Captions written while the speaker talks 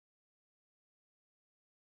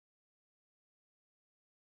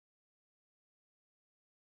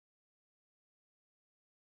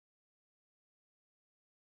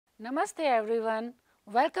Namaste everyone.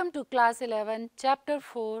 Welcome to class 11, chapter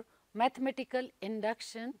 4, Mathematical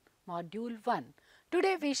Induction, module 1.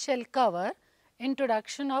 Today we shall cover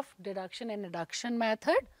introduction of deduction and induction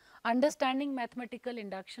method, understanding mathematical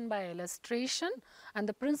induction by illustration and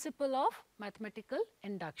the principle of mathematical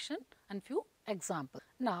induction and few examples.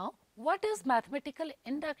 Now, what is mathematical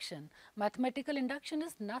induction? Mathematical induction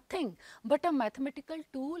is nothing but a mathematical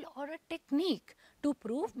tool or a technique to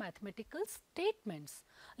prove mathematical statements.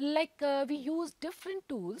 Like we use different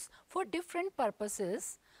tools for different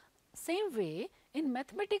purposes. Same way in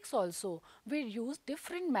mathematics also we use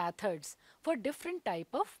different methods for different type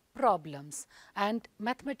of problems, and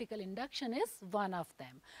mathematical induction is one of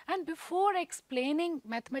them. And before explaining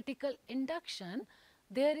mathematical induction,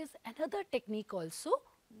 there is another technique also,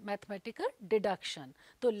 mathematical deduction.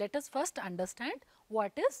 So let us first understand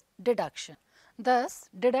what is deduction. Thus,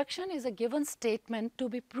 deduction is a given statement to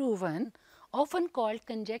be proven, often called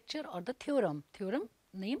conjecture or the theorem. Theorem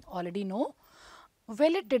name already know.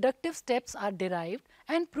 Valid deductive steps are derived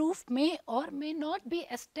and proof may or may not be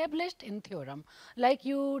established in theorem. Like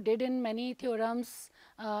you did in many theorems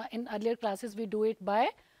in earlier classes, we do it by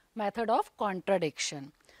method of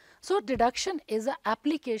contradiction. So, deduction is an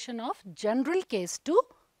application of general case to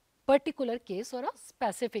particular case or a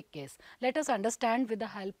specific case. Let us understand with the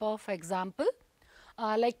help of example.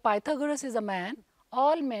 Like Pythagoras is a man,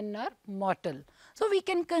 all men are mortal. So, we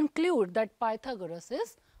can conclude that Pythagoras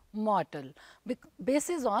is mortal.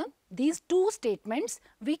 Basis on these two statements,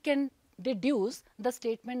 we can deduce the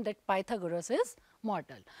statement that Pythagoras is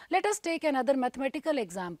mortal. Let us take another mathematical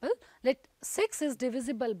example. Let 6 is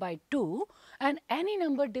divisible by 2 and any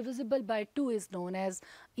number divisible by 2 is known as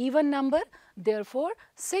even number. Therefore,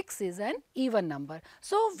 6 is an even number.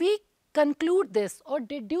 So, we conclude this or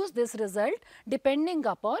deduce this result depending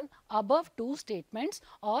upon above two statements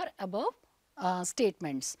or above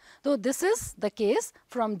statements. So, this is the case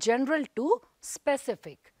from general to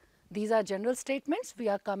specific. These are general statements, we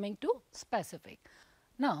are coming to specific.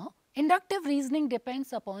 Now, inductive reasoning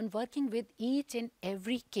depends upon working with each and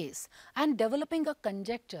every case and developing a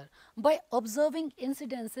conjecture by observing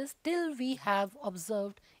incidences till we have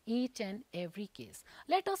observed each and every case.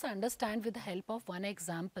 Let us understand with the help of one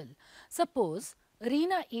example. Suppose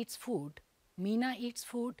Reena eats food, Meena eats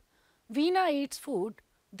food, Veena eats food,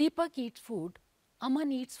 Deepak eats food,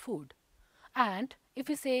 Aman eats food. And if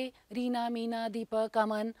we say Reena, Meena, Deepak,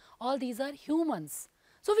 Aman, all these are humans.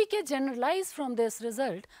 So, we can generalize from this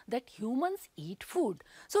result that humans eat food.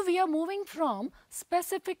 So, we are moving from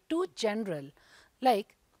specific to general,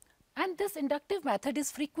 like, and this inductive method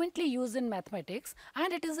is frequently used in mathematics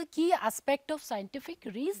and it is a key aspect of scientific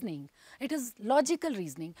reasoning. It is logical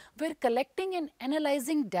reasoning where collecting and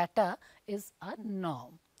analyzing data is a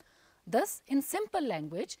norm. Thus, in simple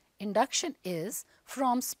language, induction is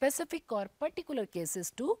from specific or particular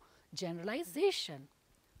cases to generalization.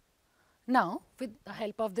 Now, with the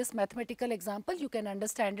help of this mathematical example, you can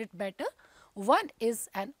understand it better. 1 is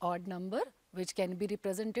an odd number which can be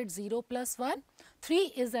represented 0 plus 1. 3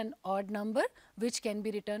 is an odd number which can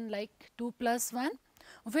be written like 2 plus 1,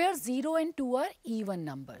 where 0 and 2 are even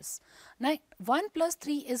numbers. Now, 1 plus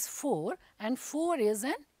 3 is 4 and 4 is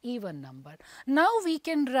an even number. Now, we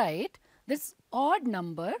can write this odd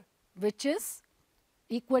number which is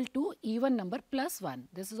equal to even number plus 1.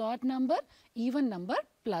 This is odd number, even number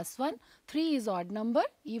plus 1. 3 is odd number,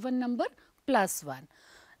 even number plus 1.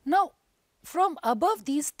 Now, from above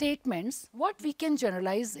these statements, what we can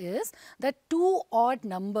generalize is that two odd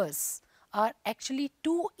numbers are actually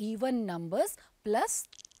two even numbers plus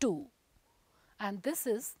 2. And this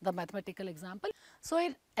is the mathematical example. So,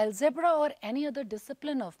 in algebra or any other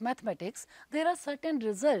discipline of mathematics, there are certain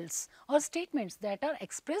results or statements that are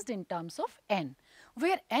expressed in terms of n,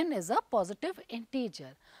 where n is a positive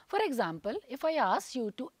integer. For example, if I ask you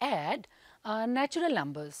to add natural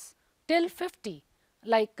numbers till 50,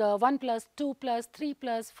 like 1 plus 2 plus 3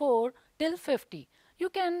 plus 4 till 50, you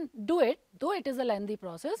can do it, though it is a lengthy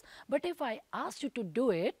process, but if I ask you to do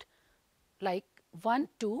it like 1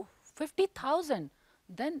 to 50,000,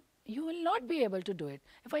 then you will not be able to do it.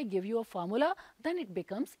 If I give you a formula, then it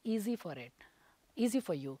becomes easy for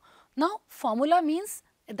you. Now, formula means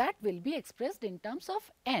that will be expressed in terms of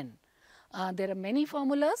n. There are many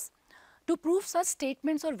formulas. To prove such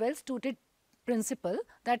statements or well-suited principle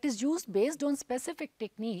that is used based on specific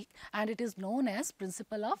technique, and it is known as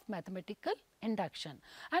principle of mathematical induction.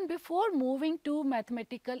 And before moving to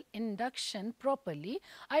mathematical induction properly,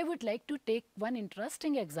 I would like to take one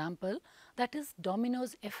interesting example, that is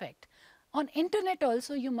dominoes effect. On internet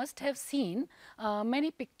also you must have seen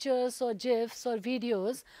many pictures or gifs or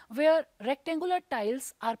videos where rectangular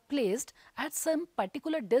tiles are placed at some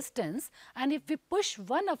particular distance, and if we push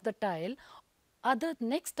one of the tile, other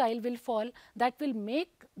next tile will fall, that will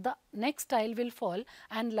make the next tile will fall,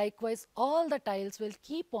 and likewise all the tiles will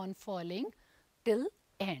keep on falling till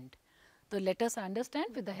end. So let us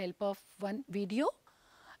understand with the help of one video.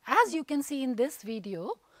 As you can see in this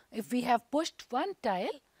video, if we have pushed one tile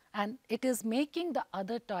and it is making the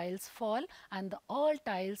other tiles fall, and the all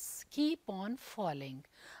tiles keep on falling,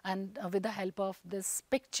 and with the help of this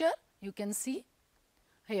picture you can see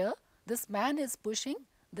here this man is pushing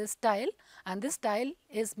this tile and this tile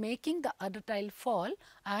is making the other tile fall,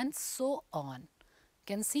 and so on. You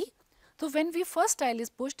can see. So when we first tile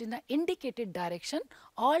is pushed in the indicated direction,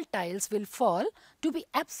 all tiles will fall. To be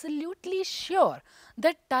absolutely sure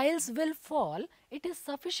that tiles will fall, it is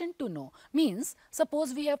sufficient to know. Means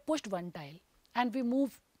suppose we have pushed one tile and we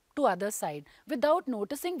move to other side without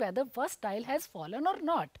noticing whether first tile has fallen or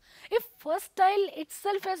not. If first tile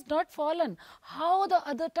itself has not fallen, how the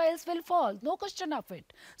other tiles will fall? No question of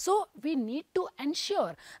it. So we need to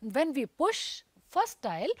ensure when we push first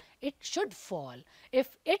tile, it should fall.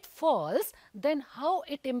 If it falls, then how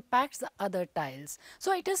it impacts the other tiles.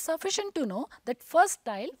 So it is sufficient to know that first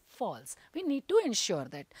tile falls. We need to ensure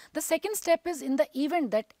that. The second step is in the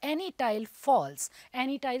event that any tile falls.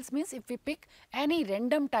 Any tiles means if we pick any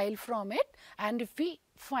random tile from it and if we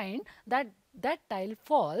find that that tile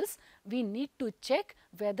falls, we need to check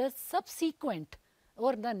whether subsequent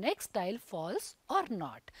or the next tile falls or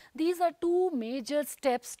not. These are two major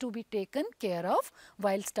steps to be taken care of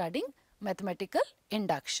while studying mathematical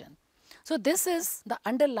induction. So this is the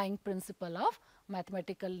underlying principle of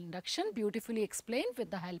mathematical induction, beautifully explained with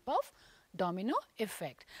the help of domino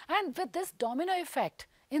effect. And with this domino effect,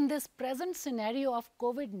 in this present scenario of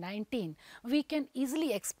COVID-19, we can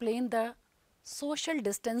easily explain the social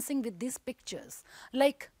distancing with these pictures.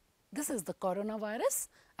 Like this is the coronavirus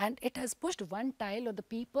and it has pushed one tile or the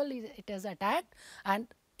people it has attacked and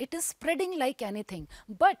it is spreading like anything.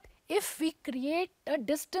 But if we create a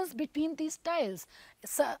distance between these tiles,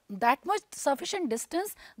 so that much sufficient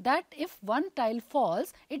distance that if one tile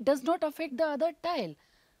falls, it does not affect the other tile,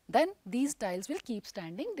 then these tiles will keep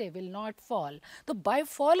standing, they will not fall. So by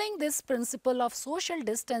following this principle of social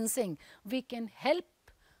distancing, we can help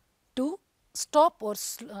to stop or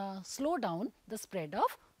slow down the spread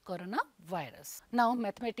of coronavirus. Now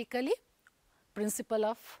mathematically, principle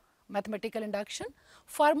of mathematical induction.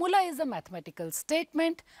 Formula is a mathematical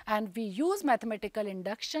statement and we use mathematical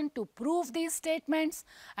induction to prove these statements,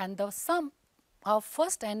 and the sum of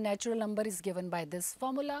first n natural number is given by this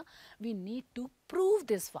formula. We need to prove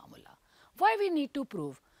this formula. Why we need to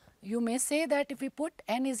prove? You may say that if we put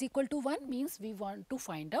n is equal to 1 means we want to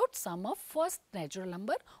find out sum of first natural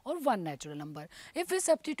number or one natural number. If we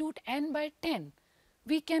substitute n by 10,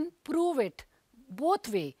 we can prove it both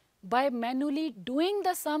way by manually doing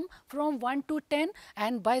the sum from 1 to 10,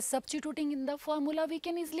 and by substituting in the formula we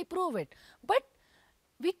can easily prove it. But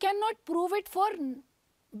we cannot prove it for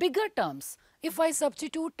bigger terms. If I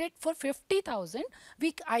substitute it for 50,000,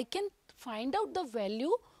 I can find out the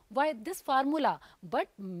value by this formula, but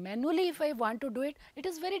manually if I want to do it, it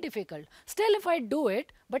is very difficult. Still if I do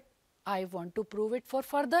it, but I want to prove it for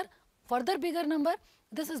further bigger number,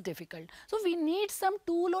 this is difficult. So we need some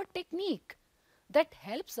tool or technique that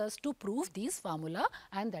helps us to prove these formula,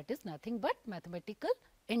 and that is nothing but mathematical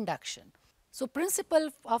induction. So principle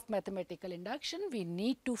of mathematical induction, we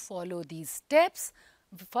need to follow these steps.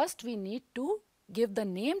 First we need to give the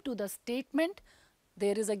name to the statement.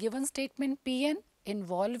 There is a given statement Pn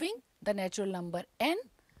involving the natural number n,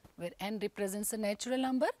 where n represents a natural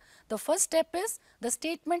number. The first step is the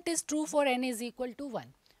statement is true for n is equal to 1.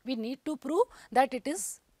 We need to prove that it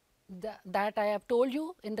is that I have told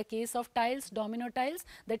you in the case of tiles, domino tiles,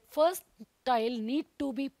 that first tile need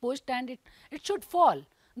to be pushed and it should fall.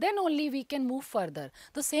 Then only we can move further.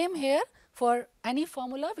 The same here for any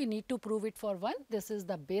formula, we need to prove it for 1. This is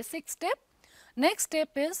the basic step. Next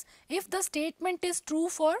step is if the statement is true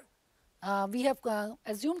for we have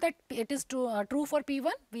assumed that it is true for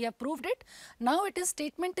P1, we have proved it. Now it is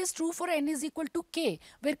statement is true for n is equal to k,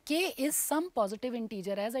 where k is some positive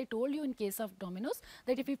integer. As I told you in case of dominoes,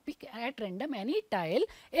 that if we pick at random any tile,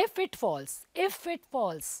 if it falls,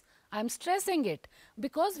 I am stressing it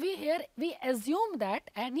because we assume that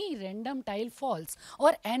any random tile falls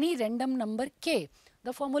or any random number k.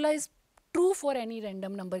 The formula is true for any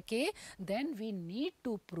random number k, then we need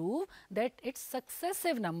to prove that its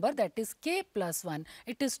successive number, that is k plus 1,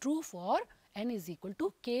 it is true for n is equal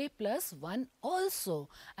to k plus 1 also.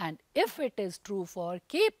 And if it is true for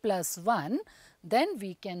k plus 1, then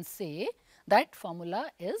we can say that formula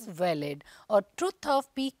is valid, or truth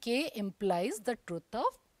of pk implies the truth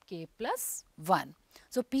of k plus 1.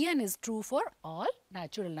 So, Pn is true for all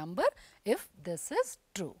natural number if this is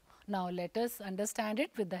true. Now, let us understand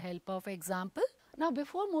it with the help of example. Now,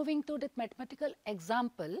 before moving to the mathematical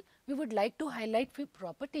example, we would like to highlight few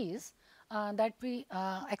properties that we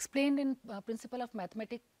explained in principle of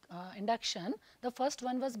mathematical induction. The first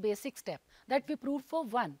one was basic step that we proved for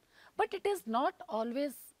 1, but it is not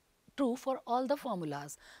always true for all the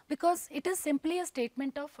formulas, because it is simply a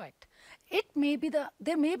statement of fact.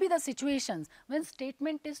 There may be the situations when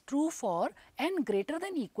statement is true for n greater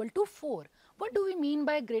than equal to 4. What do we mean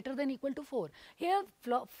by greater than equal to 4? Here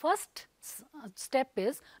first step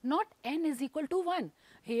is not n is equal to 1.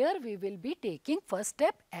 Here we will be taking first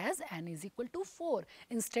step as n is equal to 4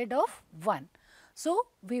 instead of 1. So,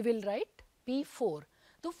 we will write P4.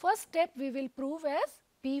 The first step we will prove as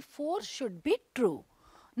P4 should be true.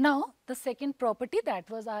 Now, the second property, that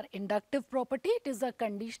was our inductive property, it is a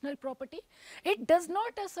conditional property. It does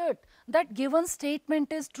not assert that given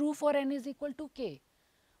statement is true for n is equal to k,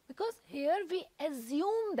 because here we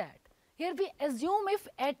assume that. Here we assume if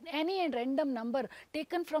at any random number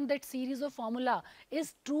taken from that series of formula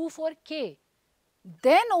is true for k,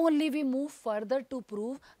 then only we move further to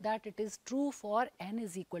prove that it is true for n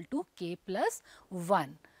is equal to k plus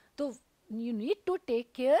 1. So, you need to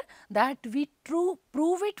take care that we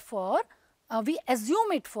prove it for, we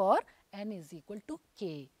assume it for n is equal to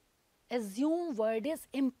k. Assume word is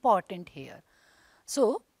important here.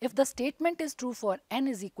 So, if the statement is true for n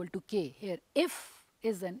is equal to k, here if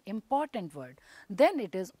is an important word, then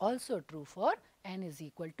it is also true for n is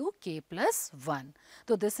equal to k plus 1.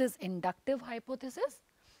 So, this is inductive hypothesis.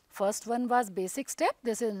 First one was basic step,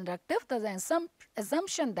 this is inductive. The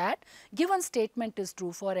assumption that given statement is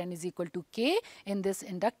true for n is equal to k in this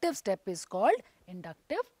inductive step is called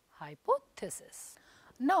inductive hypothesis.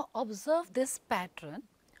 Now, observe this pattern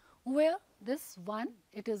where this 1,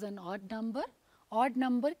 it is an odd number. Odd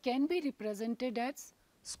number can be represented as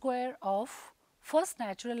square of first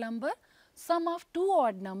natural number. Sum of two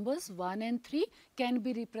odd numbers 1 and 3 can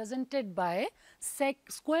be represented by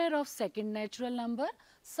square of second natural number.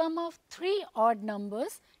 Sum of 3 odd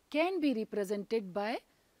numbers can be represented by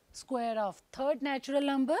square of third natural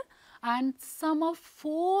number, and sum of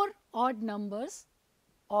 4 odd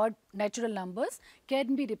natural numbers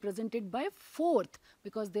can be represented by fourth,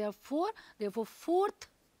 because they are 4, therefore fourth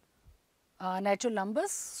natural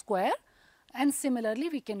numbers square. And similarly,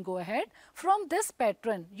 we can go ahead. From this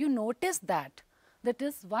pattern, you notice that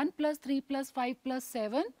is 1 plus 3 plus 5 plus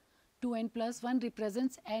 7, 2n plus 1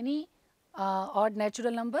 represents any odd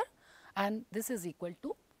natural number, and this is equal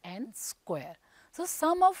to n square. So,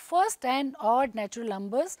 sum of first and odd natural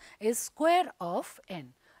numbers is square of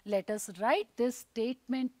n. Let us write this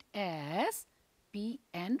statement as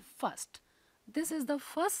Pn first. This is the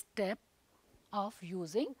first step of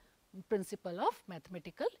using principle of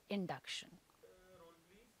mathematical induction.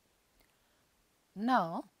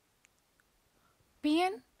 Now,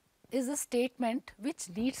 Pn is a statement which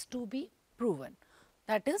needs to be proven,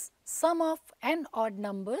 that is sum of n odd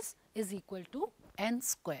numbers is equal to n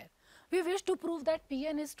square. We wish to prove that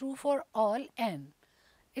Pn is true for all n.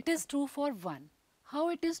 It is true for 1. How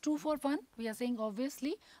it is true for 1? We are saying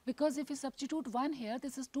obviously, because if we substitute 1 here,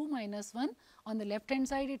 this is 2 minus 1. On the left hand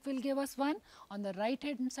side it will give us 1. On the right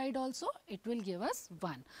hand side also it will give us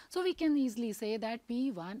 1. So, we can easily say that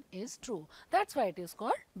P1 is true. That is why it is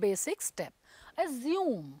called basic step.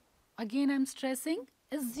 Assume, again I am stressing,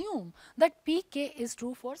 assume that Pk is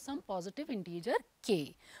true for some positive integer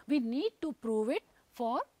k. We need to prove it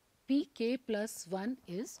for Pk plus 1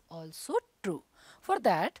 is also true. For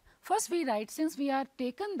that, first we write, since we are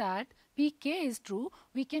taken that Pk is true,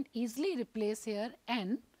 we can easily replace here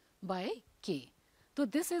n by k. So,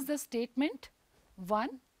 this is the statement 1,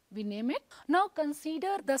 we name it. Now,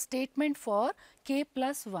 consider the statement for k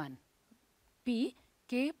plus 1,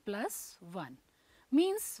 Pk plus 1.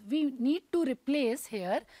 Means we need to replace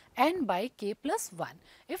here n by k plus 1.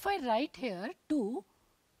 If I write here 2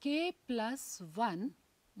 k plus 1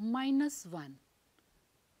 minus 1,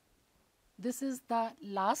 this is the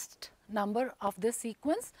last number of this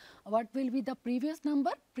sequence. What will be the previous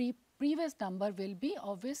number? Previous number will be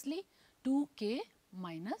obviously 2k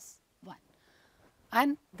minus 1,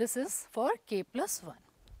 and this is for k plus 1.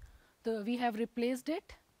 So, we have replaced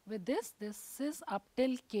it with this. This is up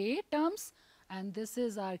till k terms, and this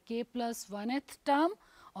is our k plus 1th term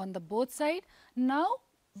on the both side. Now,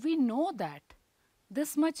 we know that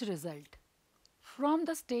this much result from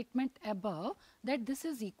the statement above that this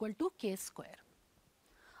is equal to k square.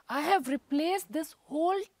 I have replaced this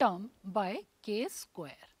whole term by k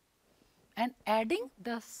square and adding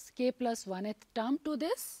the k plus 1th term to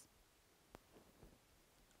this.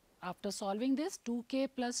 After solving this, 2k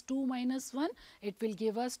plus 2 minus 1, it will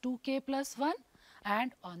give us 2k plus 1,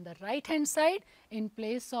 and on the right hand side, in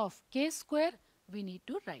place of k square, we need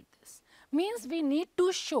to write this. Means we need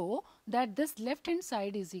to show that this left hand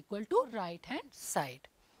side is equal to right hand side.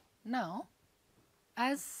 Now,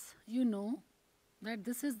 as you know that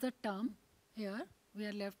this is the term here, we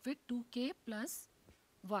are left with 2k plus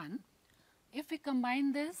 1. If we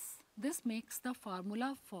combine this, this makes the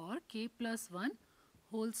formula for k plus 1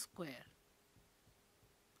 whole square.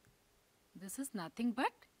 This is nothing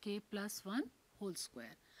but k plus 1 whole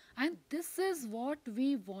square, and this is what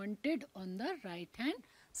we wanted on the right hand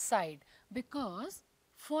side, because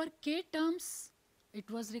for k terms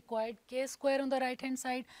it was required k square on the right hand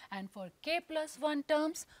side, and for k plus 1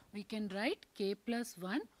 terms we can write k plus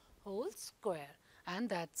 1 whole square, and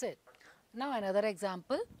that's it. Now another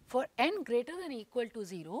example, for n greater than or equal to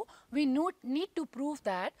 0, we need to prove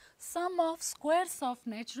that sum of squares of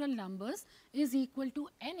natural numbers is equal to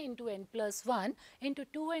n into n plus 1 into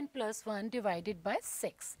 2n plus 1 divided by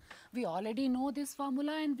 6. We already know this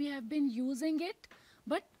formula and we have been using it,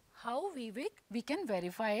 but how we can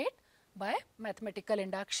verify it? By mathematical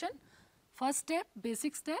induction. First step,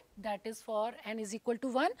 basic step, that is for n is equal to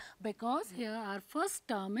 1, because here our first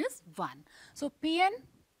term is 1. So P1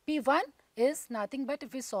 is nothing but,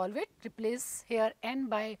 if we solve it, replace here n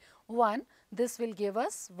by 1, this will give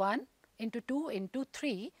us 1 into 2 into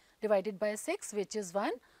 3 divided by 6, which is 1.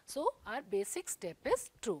 So our basic step is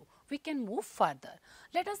true. We can move further.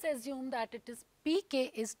 Let us assume that it is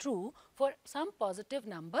Pk is true for some positive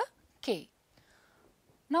number k.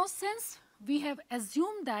 Now since we have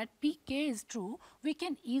assumed that Pk is true, we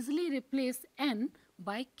can easily replace n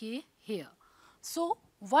by k here. So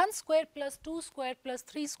 1 square plus 2 square plus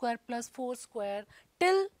 3 square plus 4 square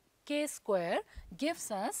till k square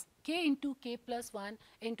gives us k into k plus 1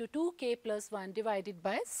 into 2k plus 1 divided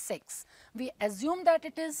by 6. We assume that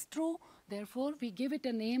it is true, therefore we give it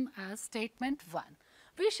a name as statement 1.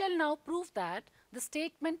 We shall now prove that the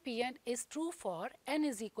statement Pn is true for n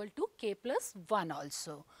is equal to k plus 1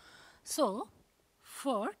 also. So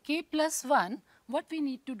for k plus 1, what we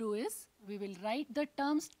need to do is, we will write the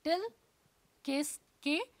terms till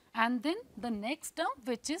k and then the next term,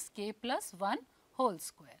 which is k plus 1 whole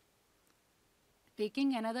square.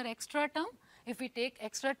 Taking another extra term, if we take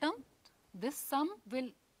extra term, this sum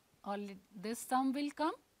will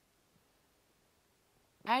come,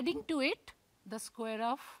 adding to it the square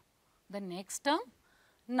of the next term.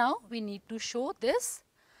 Now we need to show this,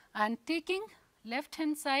 and taking left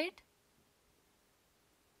hand side,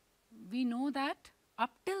 we know that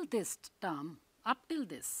up till this term, up till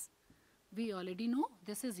this, we already know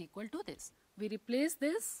this is equal to this. We replace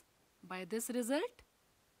this by this result,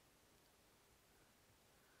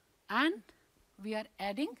 and we are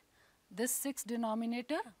adding this 6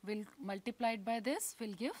 denominator will multiplied by this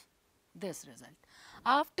will give this result.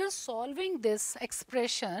 After solving this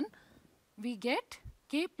expression, we get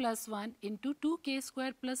k plus 1 into 2k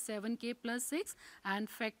square plus 7k plus 6, and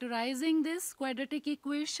factorizing this quadratic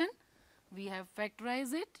equation, we have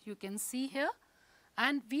factorized it, you can see here,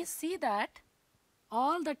 and we see that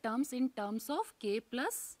all the terms in terms of k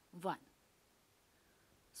plus 1.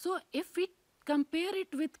 So if we compare it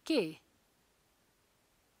with k,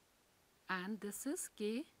 and this is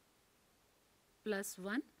k plus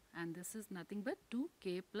 1 and this is nothing but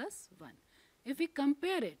 2k plus 1. If we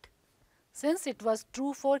compare it, since it was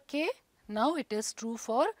true for k, now it is true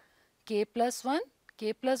for k plus 1,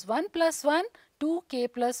 k plus 1 plus 1,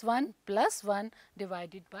 2k plus 1 plus 1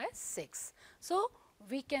 divided by 6. So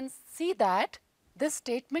we can see that this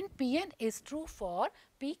statement Pn is true for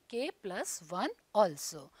Pk plus 1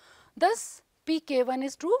 also. Thus Pk1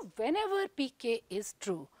 is true whenever Pk is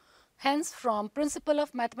true. Hence, from principle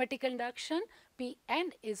of mathematical induction,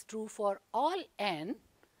 Pn is true for all n,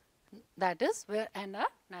 that is where n are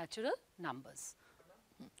natural numbers.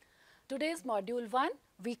 Today's module 1,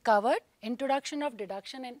 we covered introduction of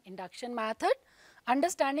deduction and induction method,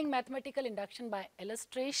 understanding mathematical induction by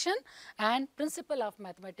illustration, and principle of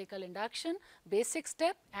mathematical induction, basic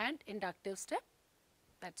step and inductive step.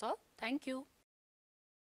 That's all. Thank you.